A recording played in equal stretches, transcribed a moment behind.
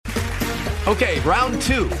Okay, round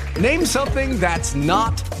two. Name something that's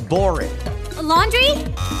not boring. A laundry?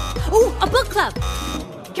 Ooh, a book club.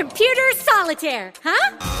 Computer solitaire,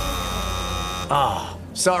 huh? Ah,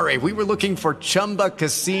 sorry, we were looking for Chumba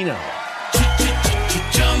Casino.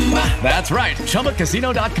 That's right,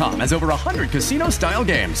 ChumbaCasino.com has over 100 casino-style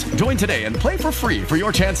games. Join today and play for free for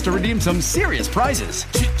your chance to redeem some serious prizes.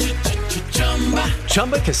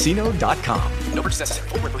 ChumbaCasino.com. No purchase necessary.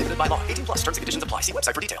 Void where prohibited by law. 18+ terms and conditions apply. See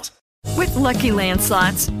website for details. With Lucky Land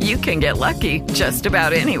Slots, you can get lucky just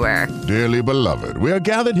about anywhere. Dearly beloved, we are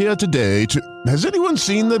gathered here today to... Has anyone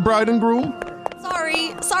seen the bride and groom?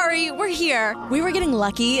 Sorry, we're here. We were getting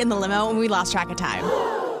lucky in the limo and we lost track of time.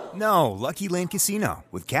 No, Lucky Land Casino,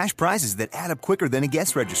 with cash prizes that add up quicker than a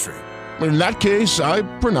guest registry. In that case, I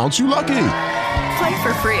pronounce you lucky. Play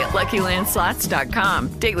for free at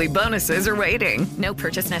LuckyLandSlots.com. Daily bonuses are waiting. No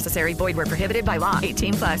purchase necessary. Void where prohibited by law.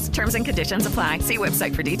 18+. Terms and conditions apply. See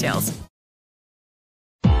website for details.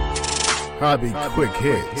 Hobby Quick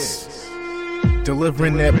Hits.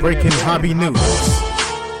 Delivering that breaking hobby news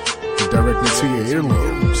directly to your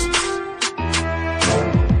earlobes.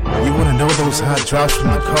 You want to know those hot drops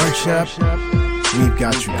from the card shop? We've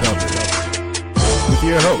got you covered. With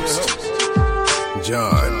your host,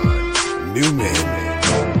 John Newman.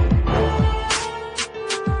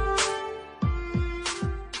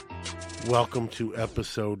 Welcome to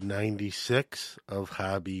episode 96 of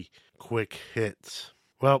Hobby Quick Hits.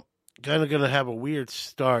 Well, kind of going to have a weird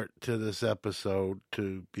start to this episode,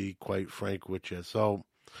 to be quite frank with you. So,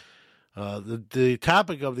 the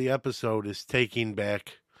topic of the episode is taking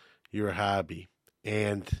back your hobby.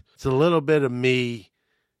 And it's a little bit of me,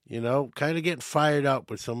 kind of getting fired up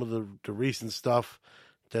with some of the recent stuff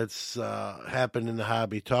that's happened in the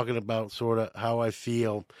hobby, talking about sort of how I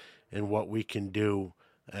feel and what we can do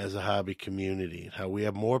as a hobby community, how we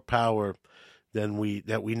have more power than we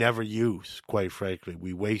never use, quite frankly.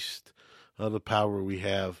 We waste the power we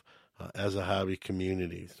have as a hobby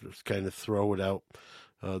community. Just kind of throw it out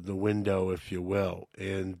the window, if you will.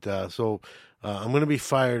 And so I'm going to be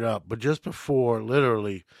fired up. But just before,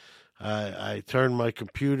 literally, I turned my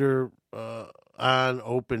computer on,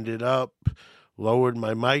 opened it up, lowered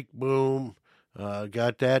my mic boom,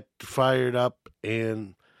 got that fired up,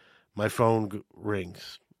 and my phone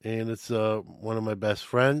rings. And it's one of my best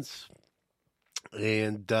friends.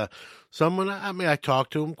 And someone, I talk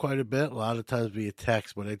to him quite a bit, a lot of times via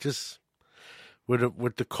text, but I just,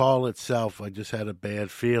 with the call itself, I just had a bad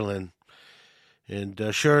feeling. And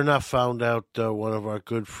sure enough, found out one of our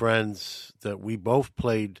good friends that we both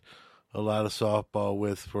played a lot of softball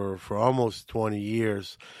with for almost 20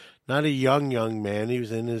 years. Not a young man. He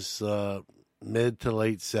was in his mid to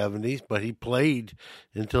late 70s, but he played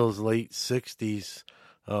until his late 60s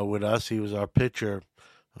with us. He was our pitcher.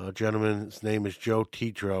 Gentleman's name is Joe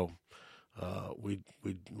Tetro. We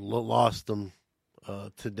lost him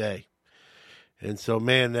today. And so,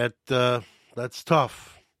 man, that's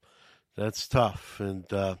tough. That's tough. And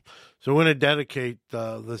so we're going to dedicate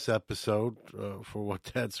this episode, for what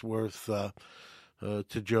that's worth,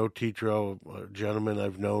 to Joe Tetro, a gentleman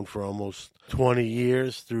I've known for almost 20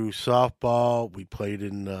 years through softball. We played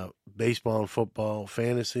in baseball and football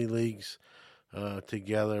fantasy leagues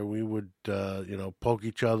together. We would, poke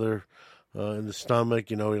each other in the stomach.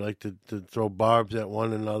 We like to throw barbs at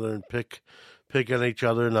one another and pick on each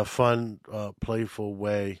other in a fun, playful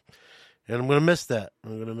way. And I'm going to miss that.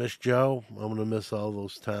 I'm going to miss Joe. I'm going to miss all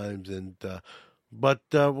those times. And but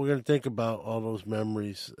we're going to think about all those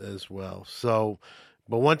memories as well. So,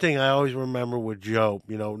 but one thing I always remember with Joe,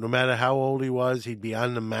 no matter how old he was, he'd be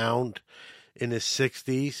on the mound in his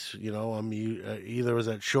 60s. Either was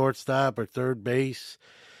at shortstop or third base.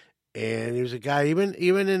 And he was a guy,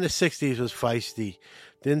 even in the 60s, was feisty.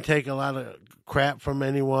 Didn't take a lot of crap from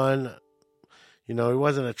anyone. He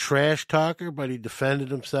wasn't a trash talker, but he defended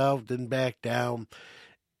himself, didn't back down.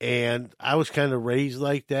 And I was kind of raised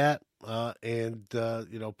like that.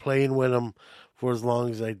 Playing with him for as long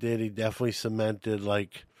as I did, he definitely cemented,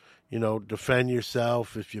 defend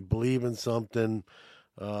yourself. If you believe in something,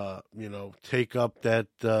 take up that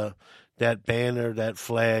banner, that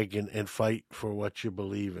flag, and fight for what you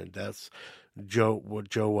believe in. That's what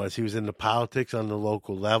Joe was. He was into politics on the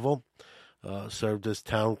local level. Served as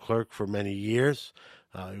town clerk for many years.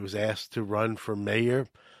 He was asked to run for mayor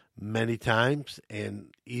many times, and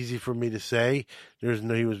easy for me to say. He was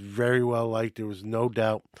very well liked. There was no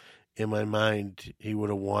doubt in my mind he would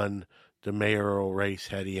have won the mayoral race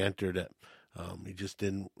had he entered it. He just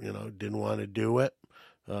didn't want to do it.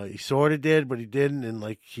 He sort of did, but he didn't. And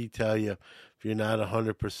like he tell you, if you're not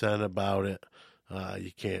 100% about it,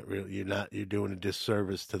 you can't really, you're doing a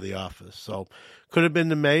disservice to the office. So could have been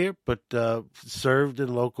the mayor, but served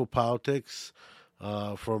in local politics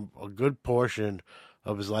for a good portion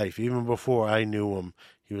of his life. Even before I knew him,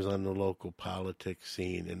 he was on the local politics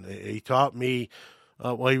scene. And he taught me,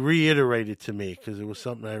 he reiterated to me, because it was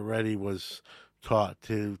something I already was taught,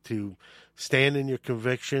 to stand in your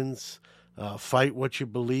convictions, fight what you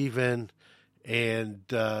believe in, and,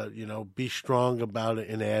 be strong about it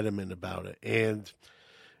and adamant about it. And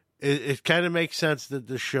it kind of makes sense that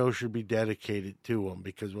the show should be dedicated to him,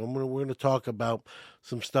 because we're going to talk about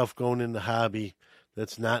some stuff going in the hobby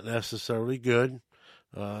that's not necessarily good,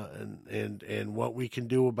 and what we can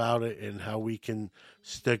do about it and how we can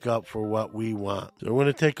stick up for what we want. So we're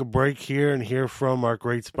going to take a break here and hear from our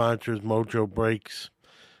great sponsors, Mojo Brakes.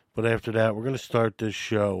 But after that, we're going to start this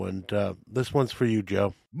show, and this one's for you,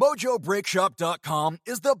 Joe. MojoBrakeShop.com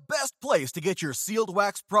is the best place to get your sealed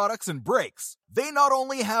wax products and brakes. They not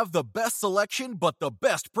only have the best selection, but the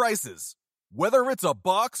best prices. Whether it's a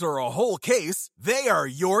box or a whole case, they are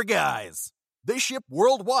your guys. They ship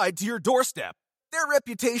worldwide to your doorstep. Their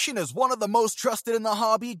reputation as one of the most trusted in the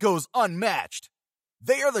hobby goes unmatched.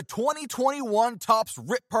 They are the 2021 Topps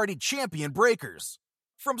Rip Party Champion Breakers.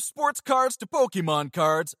 From sports cards to Pokemon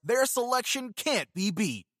cards, their selection can't be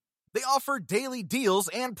beat. They offer daily deals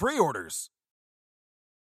and pre-orders.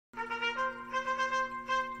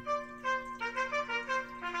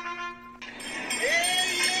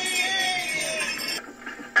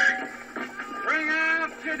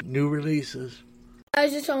 New releases.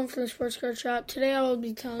 Guys, it's Owen from the Sports Card Shop. Today I will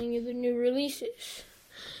be telling you the new releases.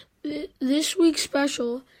 This week's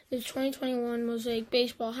special is 2021 Mosaic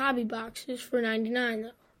Baseball Hobby Boxes for $99,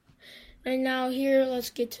 though. And now here, let's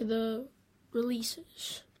get to the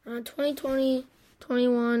releases. 2020-21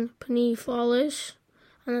 Panini Flawless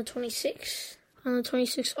on the 26th. On the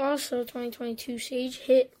 26th, also 2022 Sage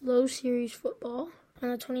Hit Low Series Football. On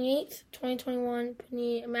the 28th, 2021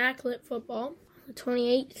 Panini Immaculate Football. On the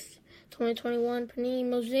 28th, 2021 Panini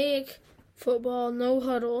Mosaic Football No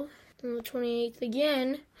Huddle. On the 28th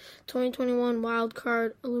again, 2021 Wild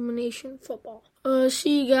Card Illumination Football.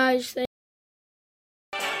 See you guys.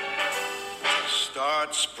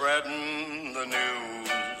 Start spreading the news.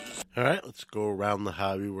 All right, let's go around the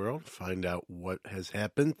hobby world, find out what has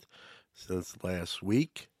happened since last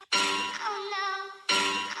week.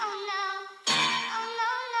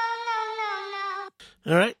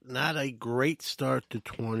 All right, not a great start to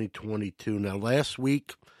 2022. Now, last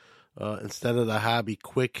week, instead of the hobby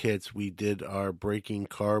quick hits, we did our Breaking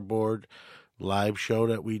Cardboard live show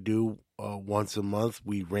that we do once a month.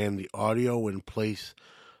 We ran the audio in place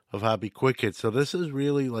of hobby quick hits. So this is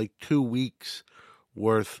really like 2 weeks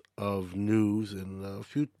worth of news, and a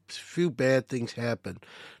few bad things happened.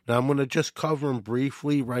 Now, I'm going to just cover them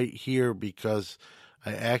briefly right here, because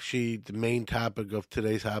the main topic of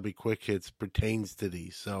today's hobby quick hits pertains to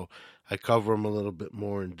these. So I cover them a little bit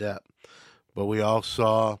more in depth. But we all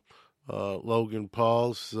saw Logan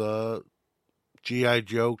Paul's G.I.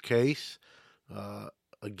 Joe case.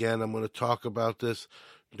 Again, I'm going to talk about this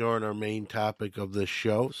during our main topic of this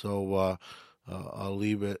show. So I'll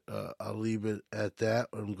leave it at that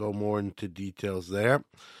and go more into details there.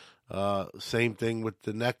 Same thing with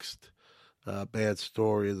the next bad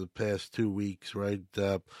story of the past 2 weeks, right?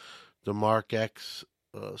 The Mark X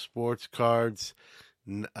sports cards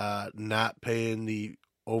not paying the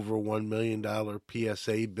over $1 million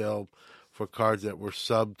PSA bill for cards that were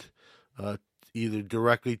subbed either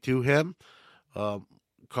directly to him.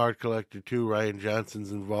 Card Collector 2, Ryan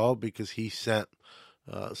Johnson's involved because he sent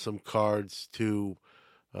some cards to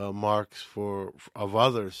Marks of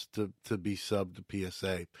others to be subbed to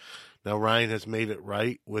PSA. Now, Ryan has made it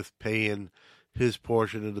right with paying his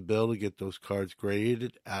portion of the bill to get those cards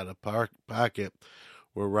graded out of pocket.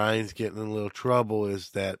 Where Ryan's getting in a little trouble is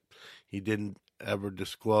that he didn't ever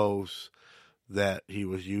disclose that he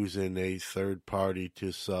was using a third party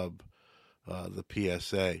to sub the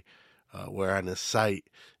PSA. Where on the site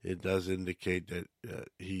it does indicate that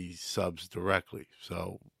he subs directly.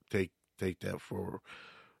 So take that for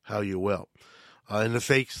how you will. In the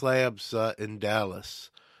fake slabs in Dallas,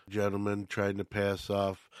 gentlemen trying to pass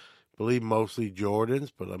off, I believe mostly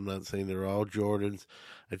Jordans, but I'm not saying they're all Jordans.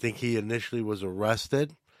 I think he initially was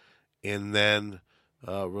arrested and then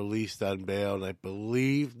released on bail, and I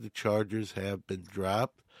believe the charges have been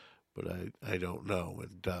dropped. But I don't know.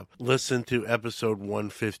 And listen to episode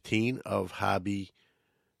 115 of Hobby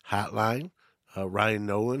Hotline. Ryan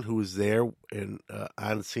Nolan, who was there and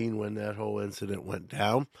on scene when that whole incident went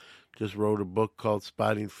down, just wrote a book called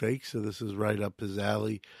Spotting Fakes, so this is right up his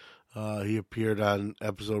alley. He appeared on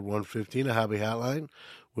episode 115 of Hobby Hotline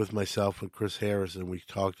with myself and Chris Harrison. We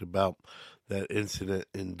talked about that incident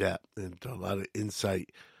in depth and a lot of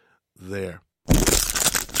insight there.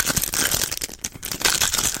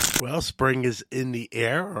 Well, spring is in the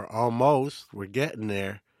air, or almost. We're getting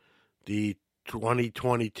there. The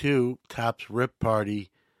 2022 Topps Rip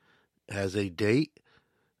Party has a date.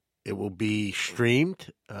 It will be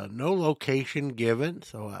streamed. No location given,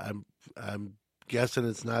 so I'm guessing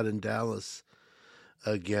it's not in Dallas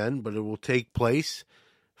again, but it will take place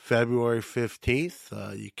February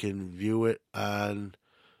 15th. You can view it on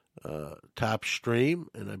Top Stream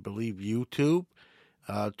and I believe YouTube.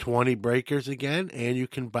 20 breakers again, and you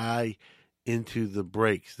can buy into the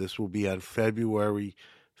breaks. This will be on February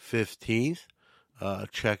 15th.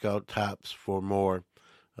 Check out Topps for more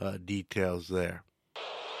details there.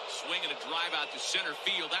 Swing and a drive out to center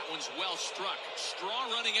field. That one's well struck. Straw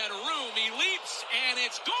running out of room. He leaps, and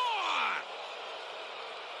it's gone!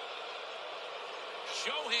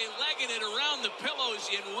 Shohei legging it around the pillows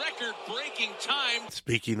in record-breaking time.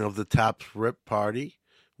 Speaking of the Topps Rip Party,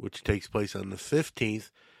 which takes place on the 15th,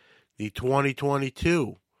 the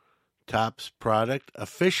 2022 Topps product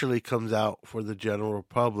officially comes out for the general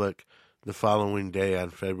public the following day on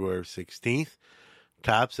February 16th.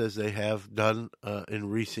 Topps, as they have done in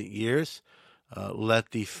recent years, let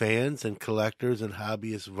the fans and collectors and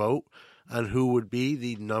hobbyists vote on who would be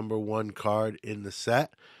the number one card in the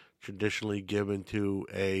set, traditionally given to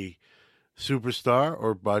a superstar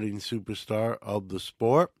or budding superstar of the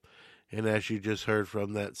sport. And as you just heard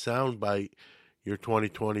from that soundbite, your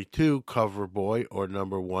 2022 cover boy or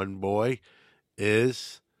number one boy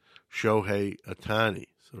is Shohei Ohtani.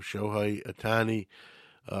 So Shohei Ohtani,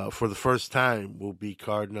 for the first time, will be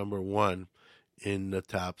card number one in the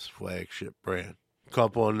Topps flagship brand. A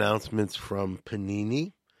couple announcements from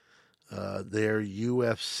Panini. Their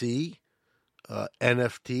UFC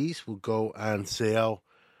NFTs will go on sale.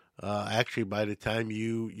 Actually, by the time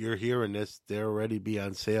you're hearing this, they'll already be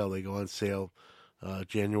on sale. They go on sale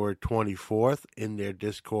January 24th in their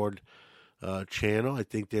Discord channel. I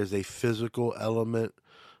think there's a physical element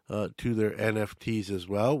to their NFTs as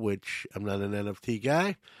well, which I'm not an NFT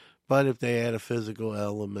guy, but if they add a physical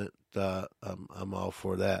element, I'm all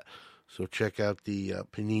for that. So check out the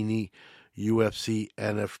Panini UFC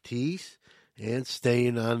NFTs. And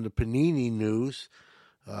staying on the Panini news,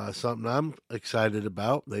 something I'm excited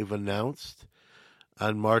about. They've announced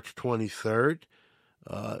on March 23rd,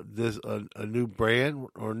 there's a new brand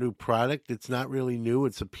or new product. It's not really new.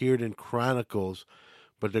 It's appeared in Chronicles,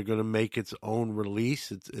 but they're going to make its own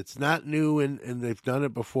release. It's not new, and they've done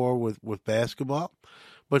it before with basketball,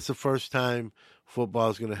 but it's the first time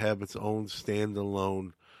football is going to have its own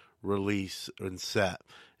standalone release and set,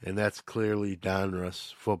 and that's clearly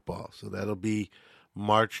Donruss football. So that'll be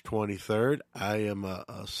March 23rd. I am a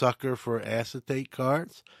sucker for acetate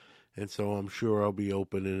cards, and so I'm sure I'll be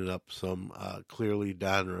opening up some clearly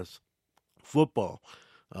Donruss football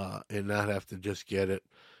and not have to just get it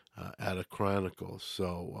out of Chronicles.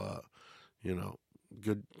 So,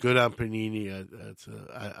 good on Panini.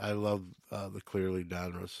 I love the clearly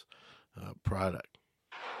Donruss product.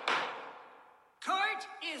 Court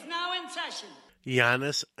is now in session.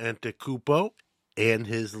 Giannis Antetokounmpo and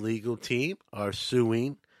his legal team are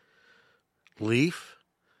suing Leaf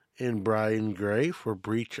and Brian Gray for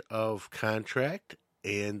breach of contract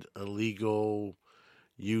and illegal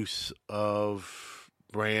use of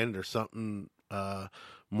brand or something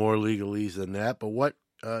more legalese than that. But what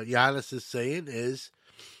Giannis is saying is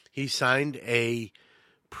he signed a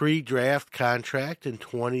pre-draft contract in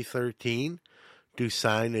 2013 to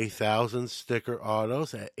sign 1,000 sticker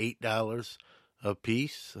autos at $8 a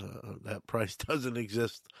piece. That price doesn't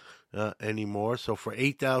exist anymore. So for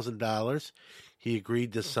 $8,000, he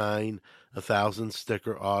agreed to sign 1,000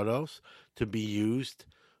 sticker autos to be used,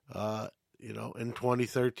 in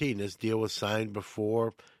 2013. This deal was signed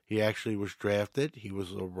before he actually was drafted. He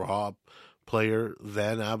was a raw player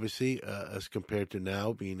then, obviously, as compared to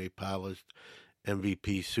now being a polished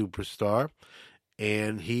MVP superstar.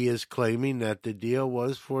 And he is claiming that the deal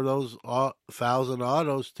was for those 1,000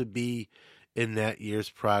 autos to be in that year's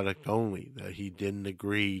product only, that he didn't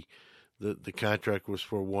agree that the contract was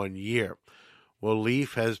for 1 year. Well,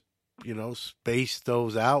 Leaf has, spaced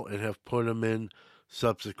those out and have put them in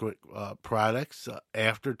subsequent products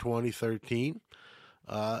after 2013.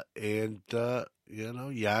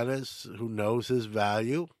 Giannis, who knows his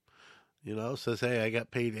value, says, hey, I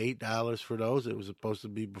got paid $8 for those. It was supposed to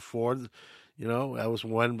be before, that was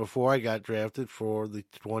when before I got drafted for the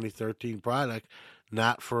 2013 product,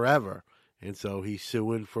 not forever. And so he's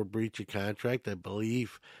suing for breach of contract. I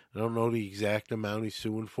believe, I don't know the exact amount he's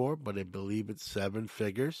suing for, but I believe it's 7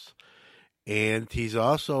 figures. And he's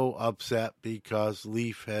also upset because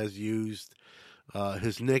Leaf has used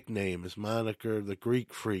his nickname, his moniker, the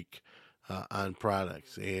Greek Freak, on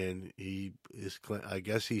products. And I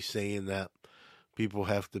guess he's saying that people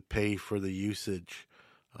have to pay for the usage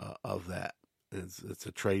of that. It's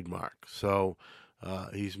a trademark. So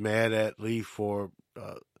he's mad at Leaf for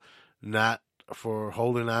not for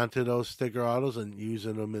holding on to those sticker autos and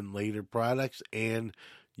using them in later products and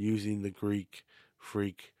using the Greek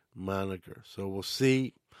Freak moniker. So we'll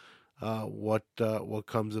see what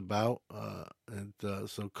comes about.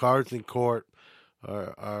 So cards in court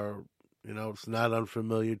are it's not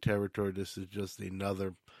unfamiliar territory. This is just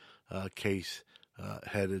another case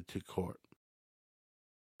headed to court.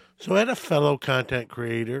 So I had a fellow content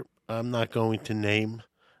creator. I'm not going to name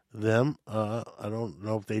them. I don't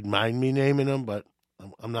know if they'd mind me naming them, but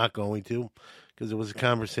I'm not going to, because it was a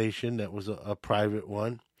conversation that was a private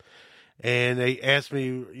one. And they asked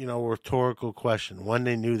me, a rhetorical question, one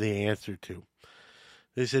they knew the answer to.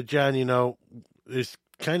 They said, John, there's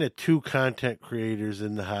kind of two content creators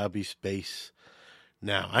in the hobby space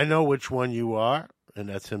now. I know which one you are, and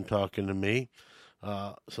that's him talking to me.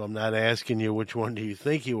 So I'm not asking you which one do you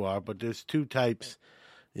think you are, but there's two types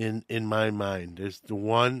in my mind. There's the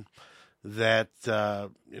one that,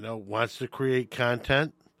 wants to create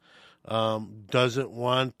content, doesn't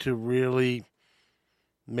want to really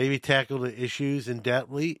maybe tackle the issues in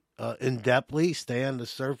depthly, stay on the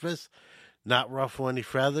surface, not ruffle any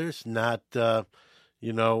feathers, not, not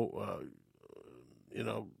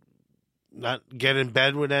get in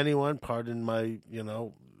bed with anyone, pardon my,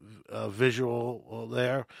 visual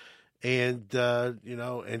there, and,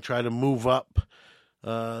 and try to move up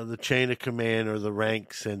the chain of command or the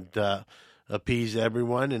ranks and appease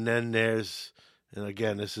everyone. And then there's, and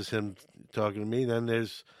again, this is him talking to me, then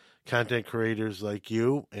there's content creators like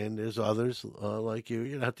you, and there's others like you.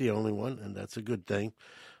 You're not the only one, and that's a good thing.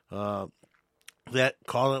 That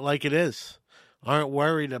call it like it is. Aren't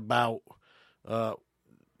worried about,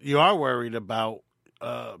 you are worried about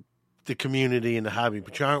the community and the hobby,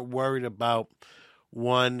 but you aren't worried about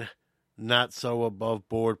one not so above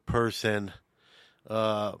board person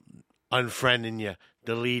unfriending you,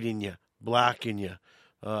 deleting you, blocking you.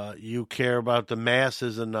 You care about the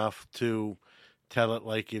masses enough to tell it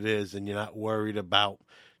like it is, and you're not worried about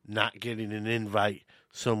not getting an invite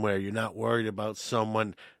somewhere. You're not worried about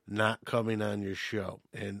someone not coming on your show.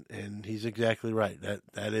 And he's exactly right.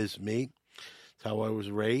 That is me. It's how I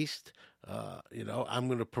was raised. I'm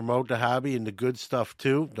going to promote the hobby and the good stuff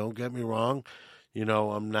too. Don't get me wrong.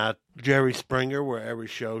 I'm not Jerry Springer, where every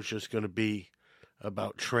show is just going to be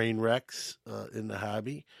about train wrecks in the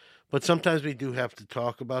hobby. But sometimes we do have to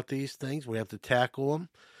talk about these things. We have to tackle them.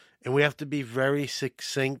 And we have to be very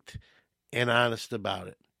succinct and honest about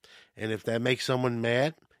it. And if that makes someone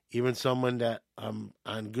mad, even someone that I'm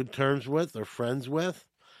on good terms with or friends with,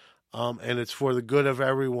 and it's for the good of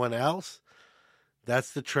everyone else,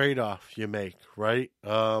 that's the trade-off you make, right?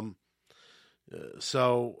 There's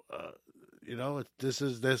going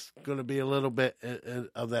to be a little bit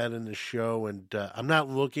of that in the show. And I'm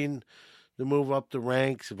not looking to move up the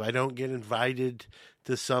ranks. If I don't get invited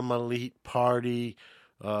to some elite party,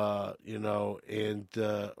 or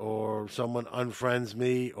someone unfriends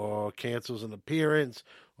me or cancels an appearance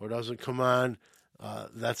or doesn't come on,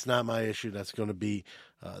 that's not my issue. That's going to be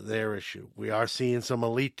their issue. We are seeing some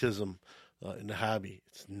elitism in the hobby.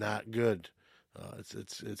 It's not good.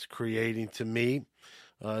 It's creating, to me,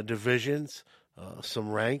 divisions,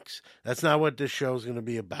 some ranks. That's not what this show is going to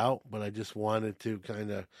be about, but I just wanted to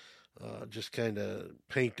kind of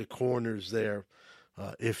paint the corners there,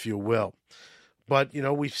 if you will. But,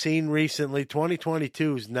 we've seen recently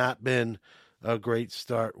 2022 has not been a great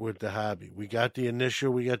start with the hobby. We got the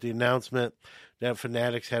announcement that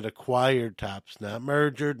Fanatics had acquired Topps, not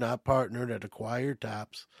merged, not partnered, had acquired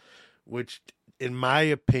Topps, which in my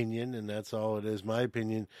opinion, and that's all it is, my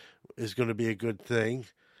opinion, is going to be a good thing.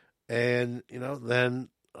 And, then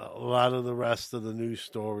a lot of the rest of the news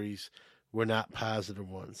stories were not positive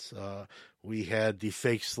ones. We had the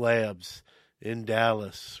fake slabs in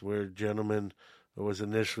Dallas where a gentleman was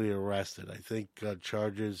initially arrested. I think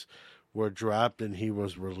charges were dropped and he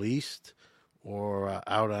was released or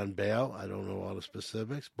out on bail. I don't know all the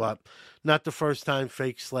specifics, but not the first time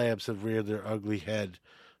fake slabs have reared their ugly head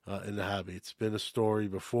in the hobby. It's been a story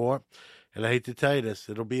before, and I hate to tell you this,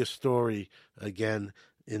 it'll be a story again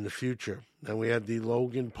in the future. And we had the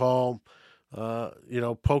Logan Paul,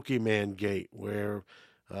 Pokemon Gate, where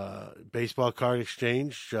Baseball Card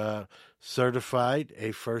Exchange certified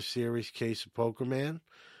a first series case of Pokemon.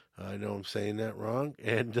 I know I'm saying that wrong.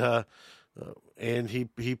 And and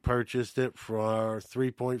he purchased it for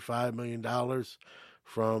 $3.5 million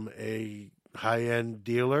from a high-end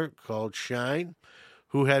dealer called Shine,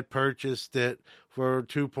 who had purchased it for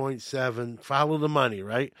 2.7. Follow the money,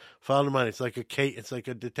 right? Follow the money. It's like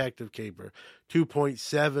a detective caper.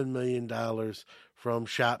 $2.7 million from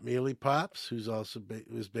Shop Mealy Pops, who's also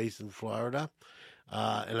was based in Florida,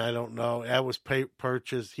 and I don't know. That was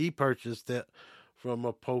purchased. He purchased it from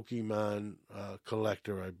a Pokemon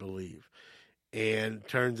collector, I believe. And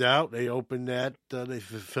turns out they opened that. They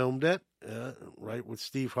filmed it right with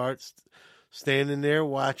Steve Hart standing there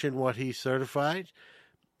watching what he certified.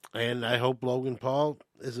 And I hope Logan Paul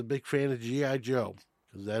is a big fan of G.I. Joe,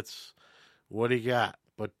 because that's what he got.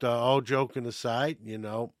 But all joking aside,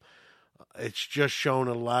 it's just shown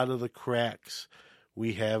a lot of the cracks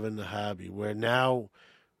we have in the hobby, where now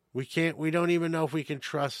we don't even know if we can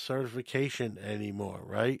trust certification anymore,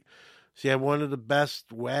 right? So you have one of the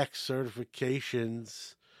best wax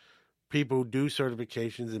certifications, people who do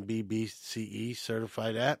certifications in BBCE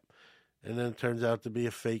certify that, and then it turns out to be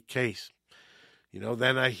a fake case.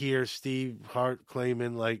 Then I hear Steve Hart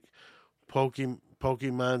claiming like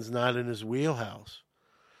Pokemon's not in his wheelhouse.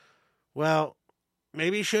 Well,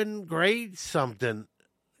 maybe you shouldn't grade something.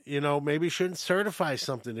 Maybe you shouldn't certify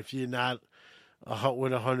something if you're not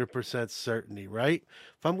with 100% certainty, right?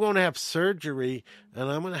 If I'm going to have surgery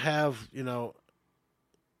and I'm going to have,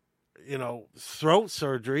 throat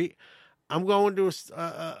surgery, I'm going to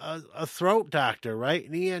a throat doctor, right?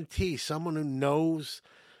 An ENT, someone who knows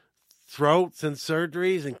throats and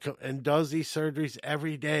surgeries and does these surgeries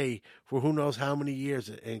every day for who knows how many years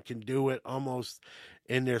and can do it almost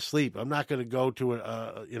in their sleep. I'm not going to go to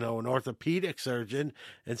an orthopedic surgeon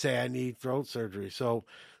and say I need throat surgery. So,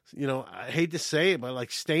 I hate to say it, but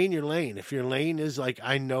like, stay in your lane. If your lane is like,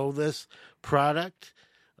 I know this product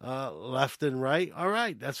left and right, all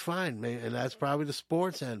right, that's fine, man. And that's probably the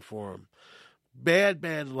sports end for them.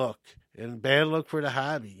 Bad look. And bad look for the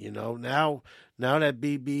hobby, Now that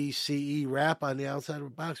BBCE wrap on the outside of the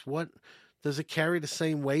box, what does it carry the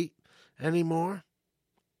same weight anymore?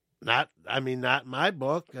 Not my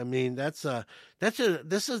book. This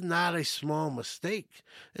is not a small mistake.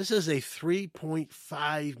 This is a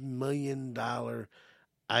 $3.5 million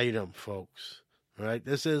item, folks. Right?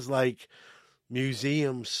 This is like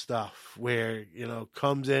museum stuff where,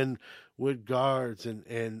 comes in with guards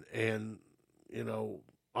and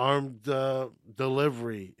armed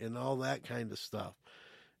delivery and all that kind of stuff.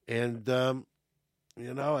 And,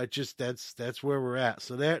 that's where we're at.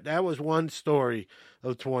 So that was one story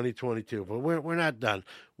of 2022, but we're not done.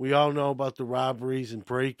 We all know about the robberies and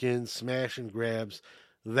break-ins, smash and grabs.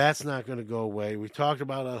 That's not going to go away. We talked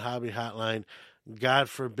about it on Hobby Hotline. God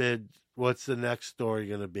forbid, what's the next story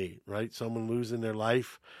going to be, right? Someone losing their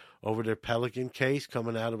life over their Pelican case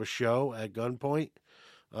coming out of a show at gunpoint.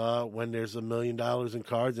 When there's $1 million in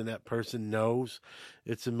cards and that person knows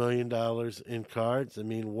it's $1 million in cards.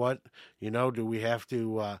 What, do we have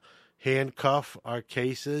to handcuff our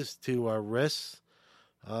cases to our wrists?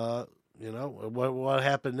 What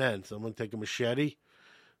happened then? Someone take a machete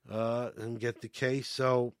and get the case.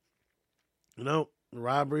 So, the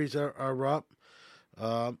robberies are up.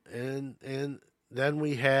 And then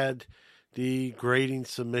we had the grading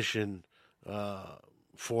submission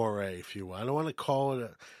foray, if you will. I don't want to call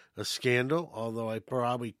it a scandal, although I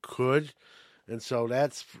probably could. And so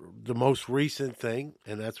that's the most recent thing,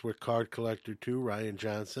 and that's where Card Collector 2, Ryan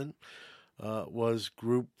Johnson, was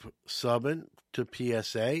group subbing to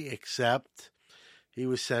PSA, except he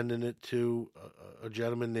was sending it to a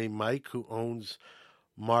gentleman named Mike who owns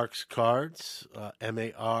Mark's Cards,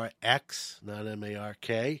 M-A-R-X, not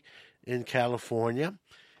M-A-R-K, in California,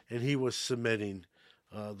 and he was submitting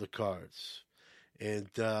the cards. And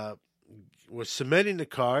was submitting the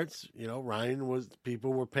cards.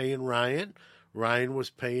 People were paying Ryan. Ryan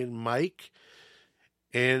was paying Mike.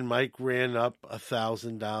 And Mike ran up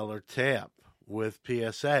 $1,000 tab with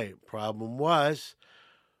PSA. Problem was,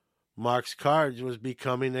 Mark's Cards was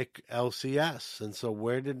becoming a LCS. And so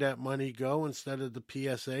where did that money go instead of the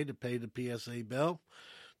PSA to pay the PSA bill?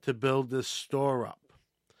 To build this store up.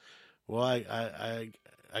 Well, I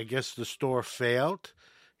guess the store failed.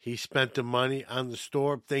 He spent the money on the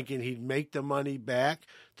store thinking he'd make the money back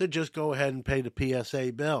to just go ahead and pay the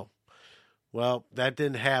PSA bill. Well, that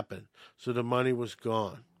didn't happen, so the money was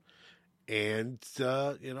gone. And,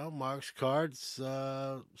 Mark's Cards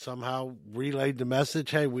somehow relayed the message,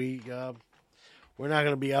 hey, we're not going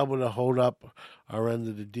to be able to hold up our end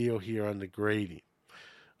of the deal here on the grading.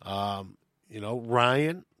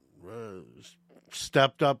 Ryan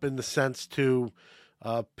stepped up in the sense to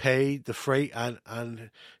pay the freight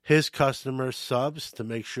on his customers' subs to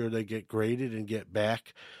make sure they get graded and get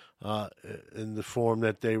back in the form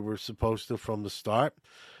that they were supposed to from the start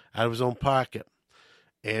out of his own pocket.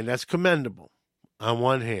 And that's commendable on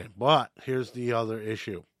one hand. But here's the other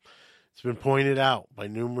issue. It's been pointed out by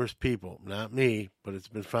numerous people, not me, but it's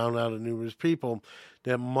been found out of numerous people,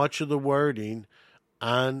 that much of the wording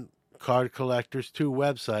on Card Collectors 2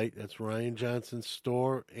 website, that's Ryan Johnson's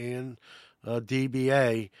store and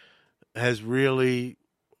DBA, has really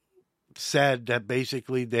said that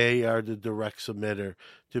basically they are the direct submitter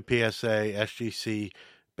to PSA, SGC,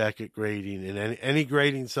 Beckett Grading, and any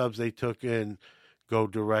grading subs they took in go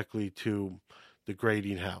directly to the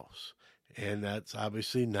grading house. And that's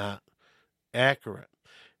obviously not accurate.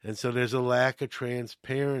 And so there's a lack of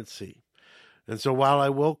transparency. And so while I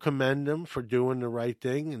will commend him for doing the right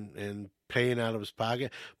thing and paying out of his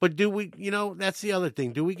pocket, but do we, that's the other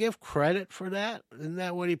thing. Do we give credit for that? Isn't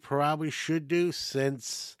that what he probably should do,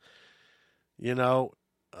 since, even though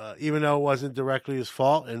it wasn't directly his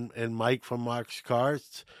fault, and Mike from Mark's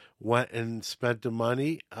Cards went and spent the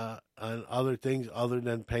money on other things other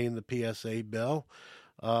than paying the PSA bill,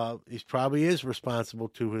 he probably is responsible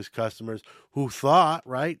to his customers who thought,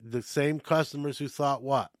 right, the same customers who thought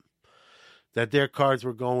what? That their cards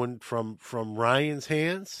were going from Ryan's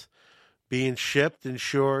hands, being shipped,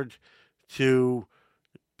 insured to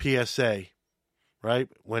PSA, right,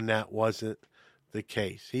 when that wasn't the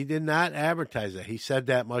case. He did not advertise that. He said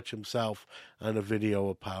that much himself on a video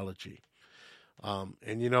apology. And,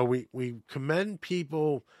 we commend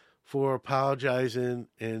people for apologizing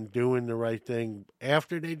and doing the right thing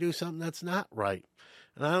after they do something that's not right.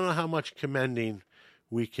 And I don't know how much commending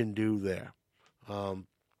we can do there.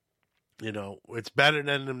 It's better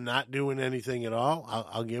than them not doing anything at all.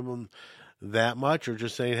 I'll give them that much, or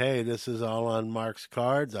just saying, hey, this is all on Mark's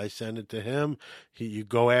Cards. I send it to him. You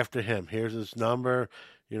go after him. Here's his number.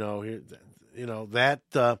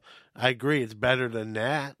 That I agree. It's better than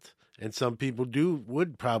that. And some people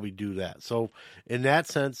would probably do that. So in that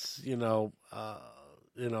sense, Ryan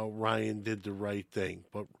did the right thing.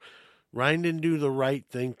 But Ryan didn't do the right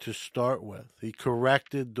thing to start with. He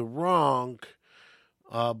corrected the wrong,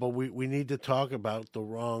 but we need to talk about the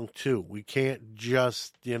wrong too. We can't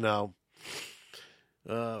just,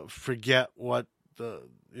 forget what the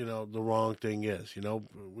wrong thing is.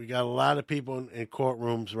 We got a lot of people in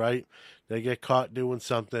courtrooms, right? They get caught doing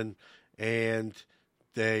something, and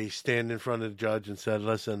they stand in front of the judge and said,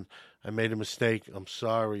 listen, I made a mistake. I'm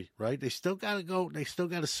sorry, right? They still got to go. They still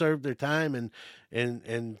got to serve their time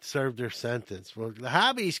and serve their sentence. Well, the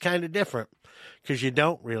hobby's kind of different because you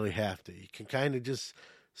don't really have to. You can kind of just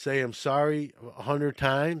say, I'm sorry 100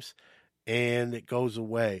 times, and it goes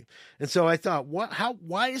away. And so I thought,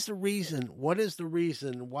 what is the reason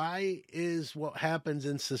why is what happens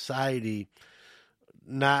in society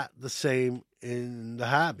not the same in the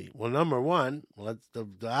hobby? Well, number one, the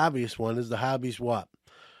obvious one is the hobby's what?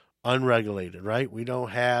 Unregulated, right? We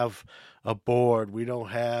don't have a board. We don't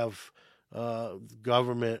have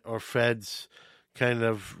government or feds kind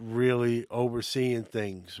of really overseeing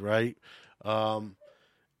things, right?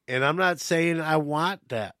 And I'm not saying I want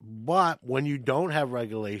that, but when you don't have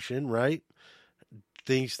regulation, right,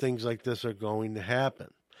 things like this are going to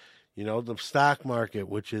happen. The stock market,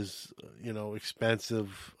 which is,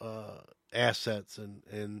 expensive assets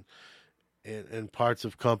and parts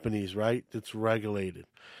of companies, right, that's regulated.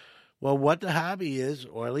 Well, what the hobby is,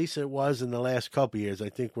 or at least it was in the last couple of years, I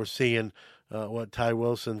think we're seeing what Ty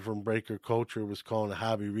Wilson from Breaker Culture was calling a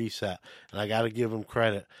hobby reset. And I got to give him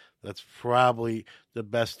credit. That's probably the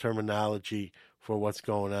best terminology for what's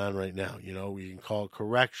going on right now. You can call it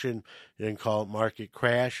correction. You can call it market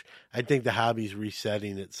crash. I think the hobby's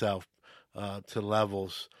resetting itself to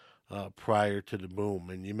levels prior to the boom.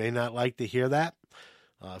 And you may not like to hear that.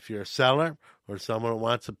 If you're a seller or someone who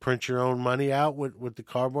wants to print your own money out with the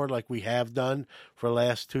cardboard like we have done for the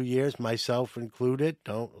last 2 years, myself included,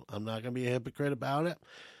 I'm not going to be a hypocrite about it.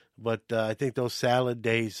 But I think those salad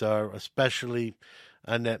days are, especially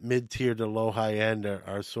on that mid-tier to low-high end,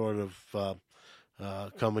 are sort of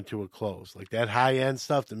coming to a close. Like that high-end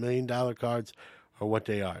stuff, the $1 million cards are what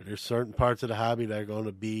they are. There's certain parts of the hobby that are going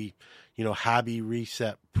to be, hobby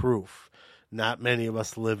reset proof. Not many of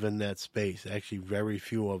us live in that space. Actually, very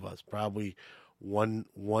few of us. Probably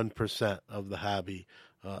 1% of the hobby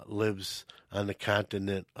lives on the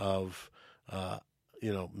continent of,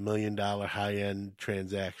 $1 million high-end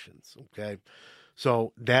transactions. Okay,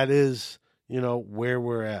 so that is, where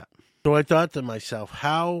we're at. So I thought to myself,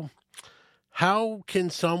 how can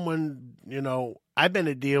someone, I've been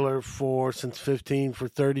a dealer for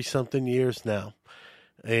 30 something years now.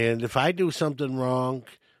 And if I do something wrong,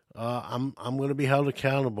 I'm going to be held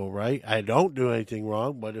accountable, right? I don't do anything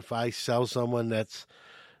wrong, but if I sell someone that's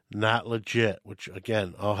not legit, which,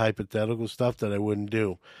 again, all hypothetical stuff that I wouldn't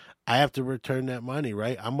do, I have to return that money,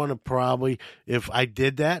 right? I'm going to probably, if I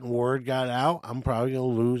did that and word got out, I'm probably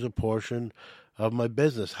going to lose a portion of my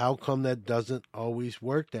business. How come that doesn't always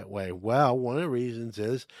work that way? Well, one of the reasons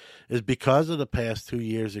is because of the past 2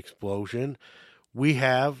 years explosion, we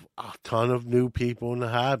have a ton of new people in the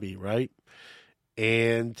hobby, right?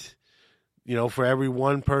 And, for every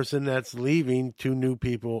one person that's leaving, 2 new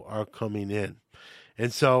people are coming in.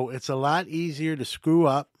 And so it's a lot easier to screw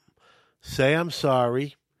up, say I'm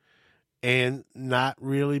sorry, and not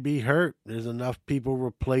really be hurt. There's enough people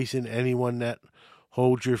replacing anyone that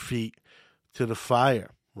holds your feet to the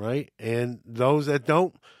fire, right? And those that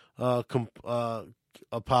don't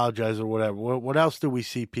apologize or whatever, what else do we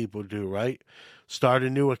see people do, right? Start a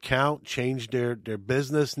new account, change their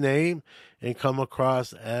business name, and come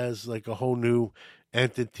across as like a whole new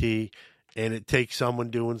entity. And it takes someone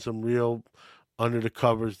doing some real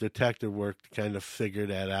under-the-covers detective work to kind of figure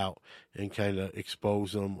that out and kind of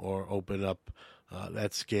expose them or open up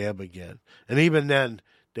that scab again. And even then,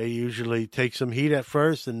 they usually take some heat at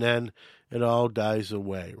first, and then it all dies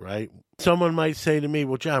away, right? Someone might say to me,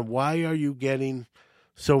 well, John, why are you getting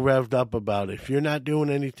so revved up about it? If you're not doing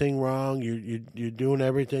anything wrong, you're doing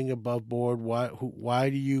everything above board, why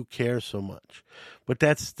do you care so much? But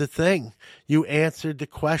that's the thing. You answered the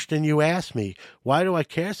question you asked me. Why do I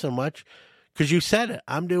care so much? Because you said it.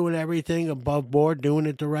 I'm doing everything above board, doing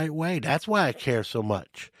it the right way. That's why I care so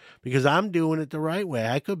much, because I'm doing it the right way.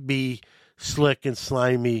 I could be slick and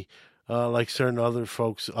slimy like certain other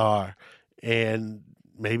folks are, and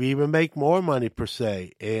maybe even make more money per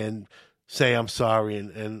se, and say I'm sorry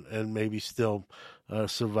and maybe still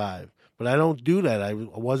survive. But I don't do that. I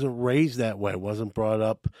wasn't raised that way. I wasn't brought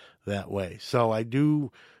up that way. So I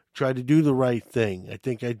do try to do the right thing. I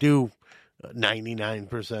think I do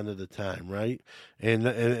 99% of the time, right? And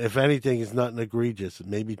if anything, it's nothing egregious.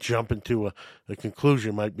 Maybe jumping to a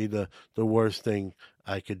conclusion might be the worst thing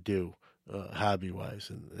I could do, hobby-wise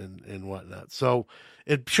and whatnot. So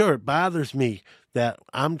it bothers me that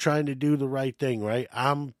I'm trying to do the right thing, right?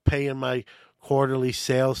 I'm paying my quarterly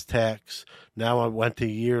sales tax. Now I went to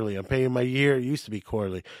yearly. I'm paying my it used to be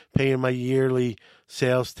quarterly, paying my yearly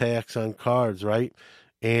sales tax on cards, right?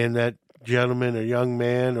 And that gentleman or young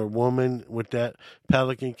man or woman with that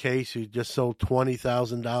Pelican case who just sold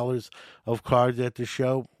 $20,000 of cards at the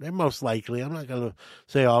show, they're most likely, I'm not going to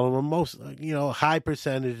say all of them, most, a high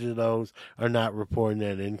percentage of those are not reporting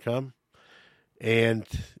that income. And,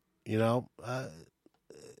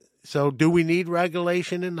 so do we need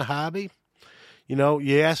regulation in the hobby?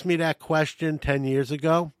 You asked me that question 10 years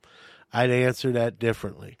ago, I'd answer that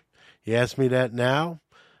differently. You ask me that now,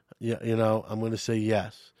 I'm going to say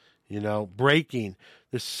yes. Breaking.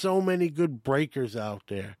 There's so many good breakers out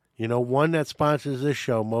there. One that sponsors this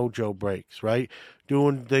show, Mojo Breaks, right?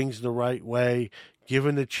 Doing things the right way,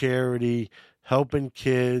 giving to charity, helping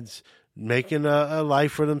kids, making a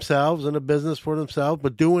life for themselves and a business for themselves,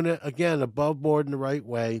 but doing it, again, above board in the right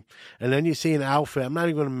way. And then you see an outfit. I'm not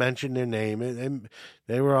even going to mention their name.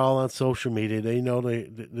 They were all on social media. They know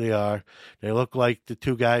they are. They look like the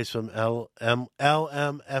 2 guys from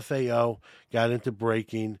LMFAO got into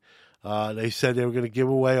breaking. They said they were going to give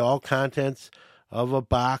away all contents of a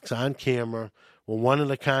box on camera. Well, one of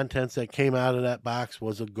the contents that came out of that box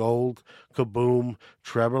was a gold Kaboom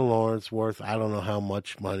Trevor Lawrence worth, I don't know how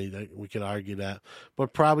much money, we could argue that,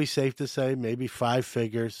 but probably safe to say maybe 5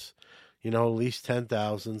 figures, at least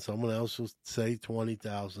 10,000. Someone else will say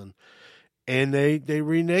 20,000. And they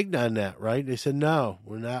reneged on that, right? They said, no,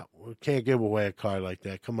 we can't give away a card like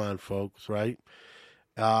that. Come on, folks, right?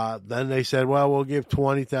 Then they said, well, we'll give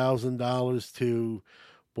 $20,000 to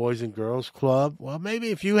Boys and Girls Club. Well, maybe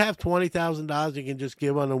if you have $20,000 you can just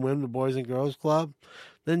give on a whim to Boys and Girls Club,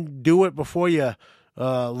 then do it before you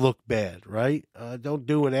look bad, right? Don't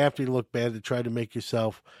do it after you look bad to try to make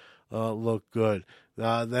yourself look good.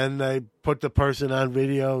 Then they put the person on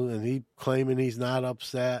video and he claiming he's not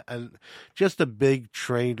upset, and just a big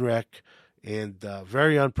train wreck and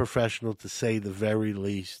very unprofessional to say the very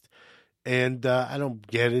least. And I don't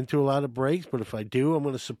get into a lot of breaks, but if I do, I'm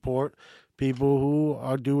going to support people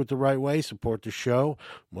who do it the right way, support the show,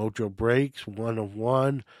 Mojo Breaks, 1 of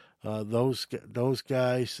 1, those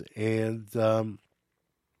guys, and, and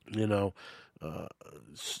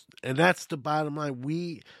that's the bottom line.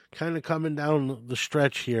 We kind of coming down the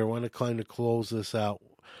stretch here, I want to kind of close this out,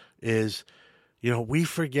 is, we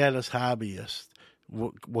forget as hobbyists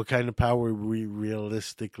what kind of power we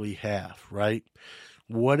realistically have, right?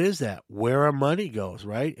 what is that? Where our money goes,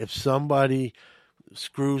 right? If somebody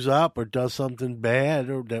screws up or does something bad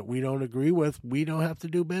or that we don't agree with, we don't have to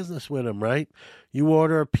do business with them, right? You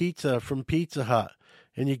order a pizza from Pizza Hut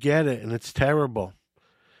and you get it and it's terrible.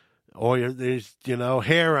 Or there's,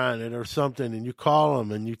 hair on it or something, and you call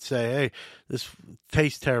them and you'd say, hey, this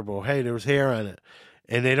tastes terrible. Hey, there was hair on it.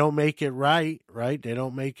 And they don't make it right? They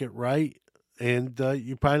don't make it right. And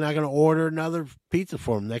you're probably not going to order another pizza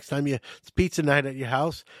for them. Next time it's pizza night at your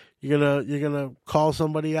house, you're gonna call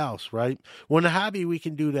somebody else, right? Well, in the hobby, we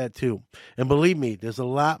can do that too. And believe me, there's a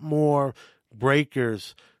lot more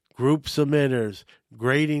breakers, group submitters,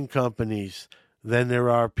 grading companies than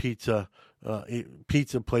there are pizza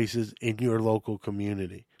places in your local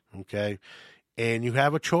community, okay? And you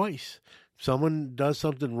have a choice. If someone does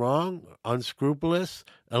something wrong, unscrupulous,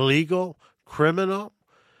 illegal, criminal,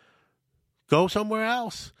 go somewhere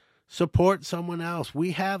else. Support someone else.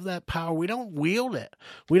 We have that power. We don't wield it.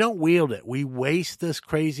 We waste this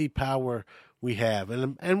crazy power we have,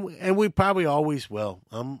 and we probably always will.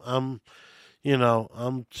 I'm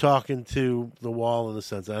talking to the wall in a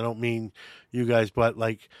sense. I don't mean you guys, but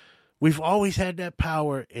like we've always had that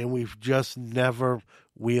power, and we've just never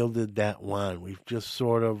wielded that wand. We've just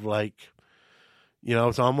sort of like,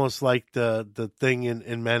 it's almost like the thing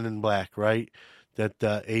in Men in Black, right?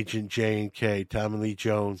 That Agent J and K, Tommy Lee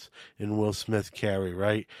Jones, and Will Smith carry,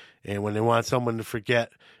 right? And when they want someone to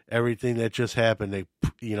forget everything that just happened, they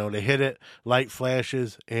hit it, light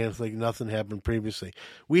flashes, and it's like nothing happened previously.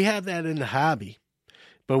 We have that in the hobby,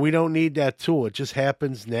 but we don't need that tool. It just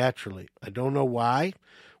happens naturally. I don't know why.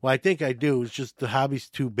 Well, I think I do. It's just the hobby's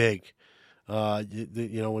too big.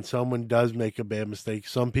 When someone does make a bad mistake,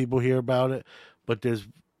 some people hear about it, but there's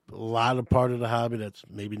a lot of part of the hobby that's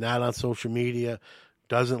maybe not on social media,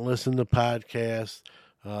 doesn't listen to podcasts,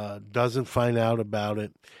 doesn't find out about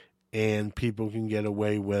it, and people can get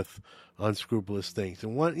away with unscrupulous things.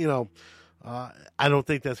 And I don't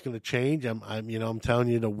think that's going to change. I'm telling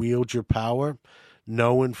you to wield your power,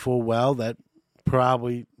 knowing full well that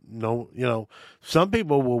probably some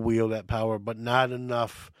people will wield that power, but not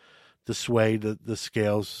enough to sway the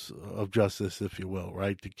scales of justice, if you will,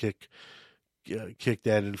 right? To kick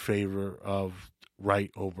that in favor of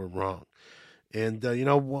right over wrong. And,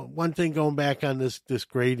 one thing going back on this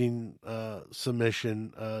grading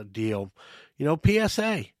submission deal,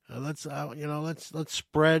 PSA, let's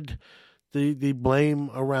spread the blame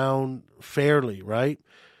around fairly, right?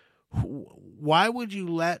 Why would you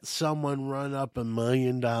let someone run up $1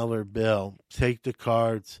 million bill, take the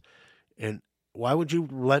cards, and why would you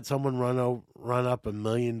let someone run up $1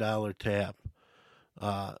 million tab?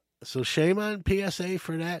 So shame on PSA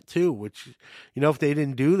for that too, which, if they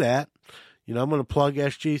didn't do that, I'm going to plug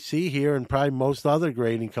SGC here and probably most other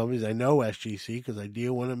grading companies. I know SGC because I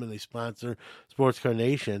deal with them and they sponsor Sports Car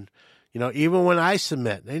Nation. Even when I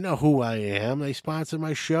submit, they know who I am. They sponsor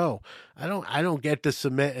my show. I don't get to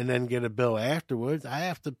submit and then get a bill afterwards. I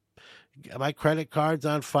have to, my credit card's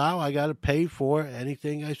on file. I got to pay for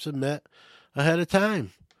anything I submit ahead of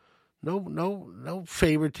time. No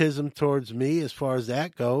favoritism towards me as far as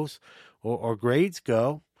that goes, or grades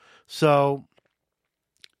go. So,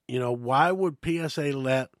 why would PSA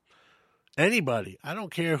let anybody, I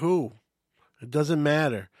don't care who, it doesn't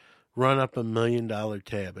matter, run up $1 million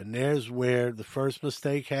tab? And there's where the first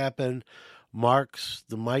mistake happened.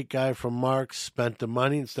 The Mike guy from Marks spent the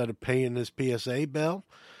money instead of paying his PSA bill,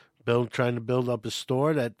 trying to build up a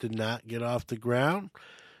store that did not get off the ground.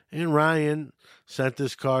 And Ryan sent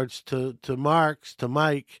his cards to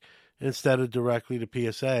Mike, instead of directly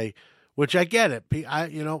to PSA, which I get it.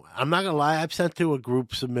 I'm not going to lie, I've sent to a group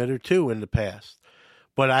submitter too in the past.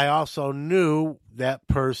 But I also knew that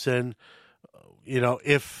person,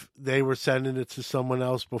 if they were sending it to someone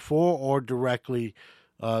else before or directly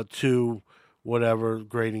to whatever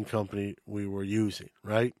grading company we were using,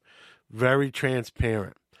 right? Very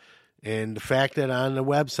transparent. And the fact that on the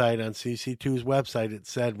website, on CC2's website, it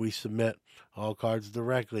said we submit all cards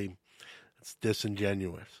directly, it's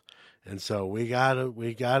disingenuous. And so we gotta,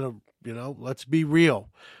 let's be real.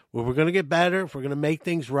 Well, we're going to get better. If we're going to make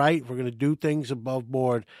things right, if we're going to do things above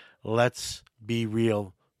board, let's be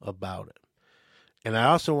real about it. And I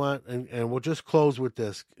also want, and we'll just close with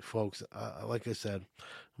this, folks. Like I said,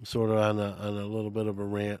 I'm sort of on a little bit of a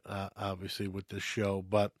rant, obviously, with this show.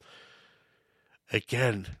 But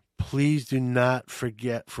again, please do not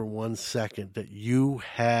forget for 1 second that you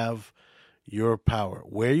have your power.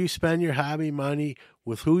 Where you spend your hobby money,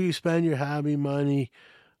 with who you spend your hobby money,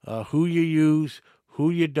 who you use,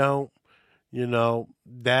 who you don't,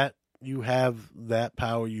 that you have that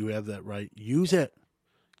power, you have that right. Use it.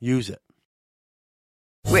 Use it.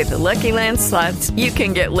 With the Lucky Land Slots, you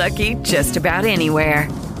can get lucky just about anywhere.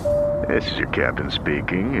 This is your captain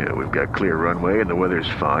speaking. We've got clear runway and the weather's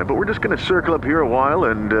fine, but we're just going to circle up here a while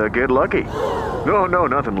and get lucky. No,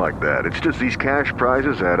 nothing like that. It's just these cash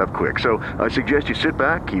prizes add up quick. So I suggest you sit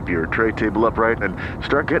back, keep your tray table upright, and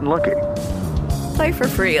start getting lucky. Play for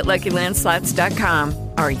free at LuckyLandSlots.com.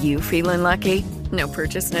 Are you feeling lucky? No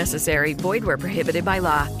purchase necessary. Void where prohibited by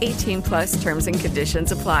law. 18 plus terms and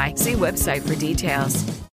conditions apply. See website for details.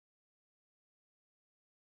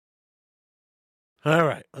 All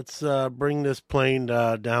right, let's bring this plane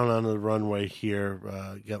down onto the runway here.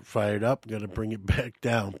 Got fired up, got to bring it back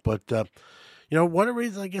down. But, one of the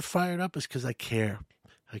reasons I get fired up is because I care.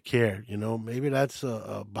 I care, maybe that's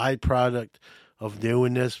a byproduct of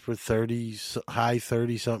doing this for high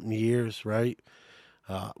 30-something years, right?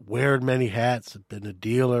 Wearing many hats. I've been a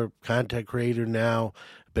dealer, content creator now.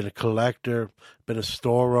 I've been a collector, been a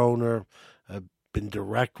store owner. I've been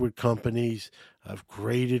direct with companies. I've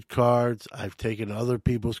graded cards. I've taken other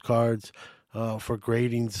people's cards for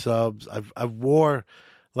grading subs. I've wore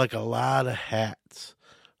like a lot of hats.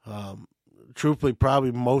 Truthfully,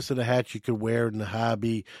 probably most of the hats you could wear in the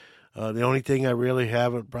hobby. The only thing I really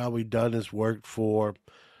haven't probably done is worked for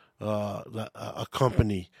a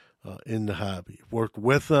company in the hobby. Worked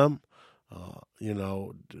with them,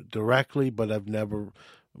 directly, but I've never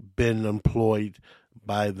been employed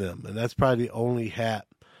by them. And that's probably the only hat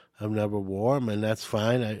I've never worn, and that's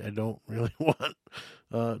fine. I don't really want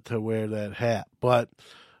to wear that hat. But,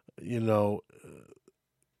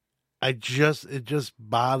 it just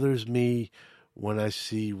bothers me when I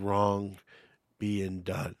see wrong being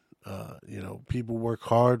done. People work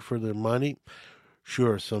hard for their money.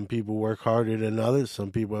 Sure, some people work harder than others.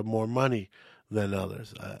 Some people have more money than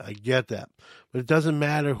others. I get that. But it doesn't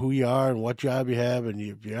matter who you are and what job you have. And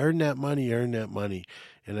if you earn that money, you earn that money.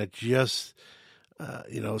 And it just,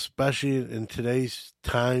 especially in today's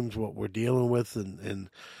times, what we're dealing with in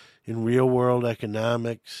real world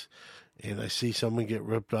economics, and I see someone get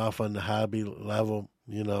ripped off on the hobby level,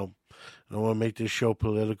 I don't want to make this show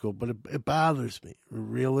political, but it bothers me.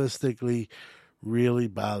 Realistically, really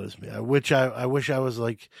bothers me. I wish I was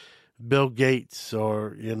like Bill Gates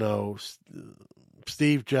or,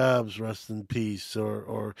 Steve Jobs, rest in peace,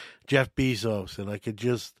 or Jeff Bezos, and I could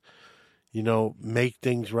just, make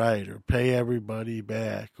things right or pay everybody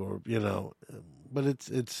back or, but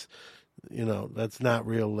it's that's not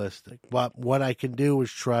realistic. But what I can do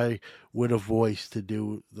is try with a voice to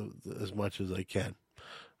do as much as I can.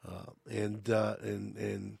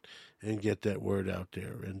 And get that word out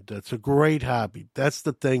there. And that's a great hobby. That's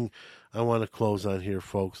the thing I want to close on here,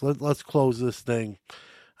 folks. Let's close this thing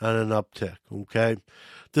on an uptick, okay?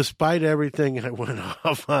 Despite everything I went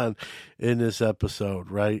off on in this episode,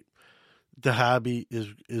 right? The hobby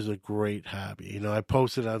is a great hobby. I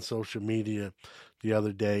posted on social media the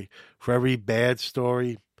other day, for every bad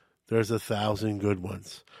story, there's 1,000 good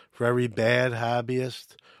ones. For every bad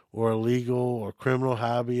hobbyist or illegal or criminal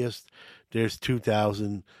hobbyist, there's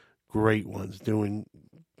 2,000 great ones doing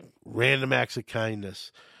random acts of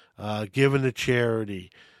kindness, giving to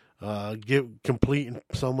charity, completing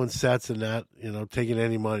someone's sets and not, taking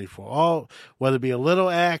any money for all, whether it be a little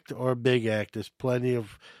act or a big act. There's plenty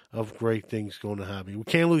of great things going to hobby. We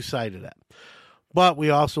can't lose sight of that. But we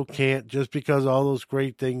also can't, just because all those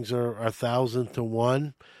great things are 1,000 to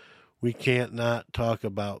 1, we can't not talk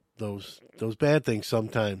about those bad things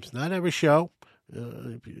sometimes. Not every show,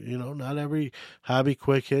 not every Hobby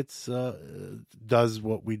Quick Hits does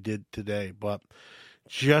what we did today. But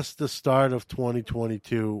just the start of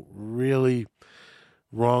 2022, really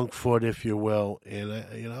wrong foot, if you will. And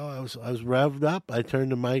I was revved up. I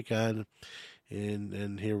turned the mic on,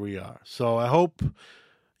 and here we are. So I hope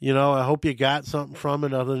you got something from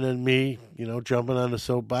it other than me, jumping on the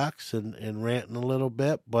soapbox and ranting a little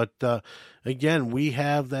bit. But, again, we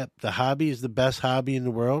have that. The hobby is the best hobby in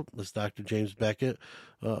the world, as Dr. James Beckett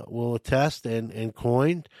will attest and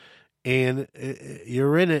coined. And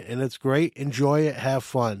you're in it, and it's great. Enjoy it. Have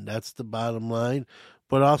fun. That's the bottom line.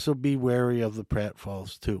 But also be wary of the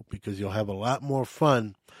pratfalls, too, because you'll have a lot more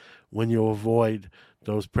fun when you avoid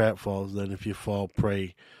those pratfalls than if you fall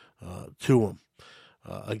prey to them.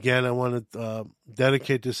 Again, I want to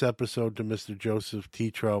dedicate this episode to Mr. Joseph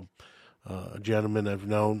Tetreault, a gentleman I've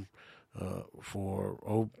known for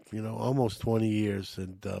almost 20 years,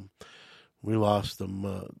 and we lost him,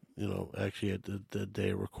 actually at the day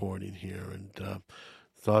of recording here. And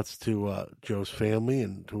thoughts to Joe's family,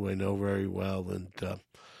 and who I know very well, and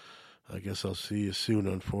I guess I'll see you soon,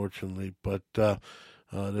 unfortunately. But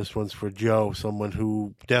this one's for Joe, someone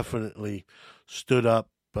who definitely stood up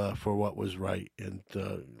for what was right, and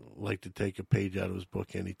like to take a page out of his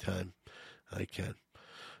book anytime I can.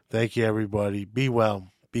 Thank you, everybody. Be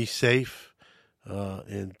well, be safe,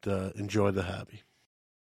 and enjoy the hobby.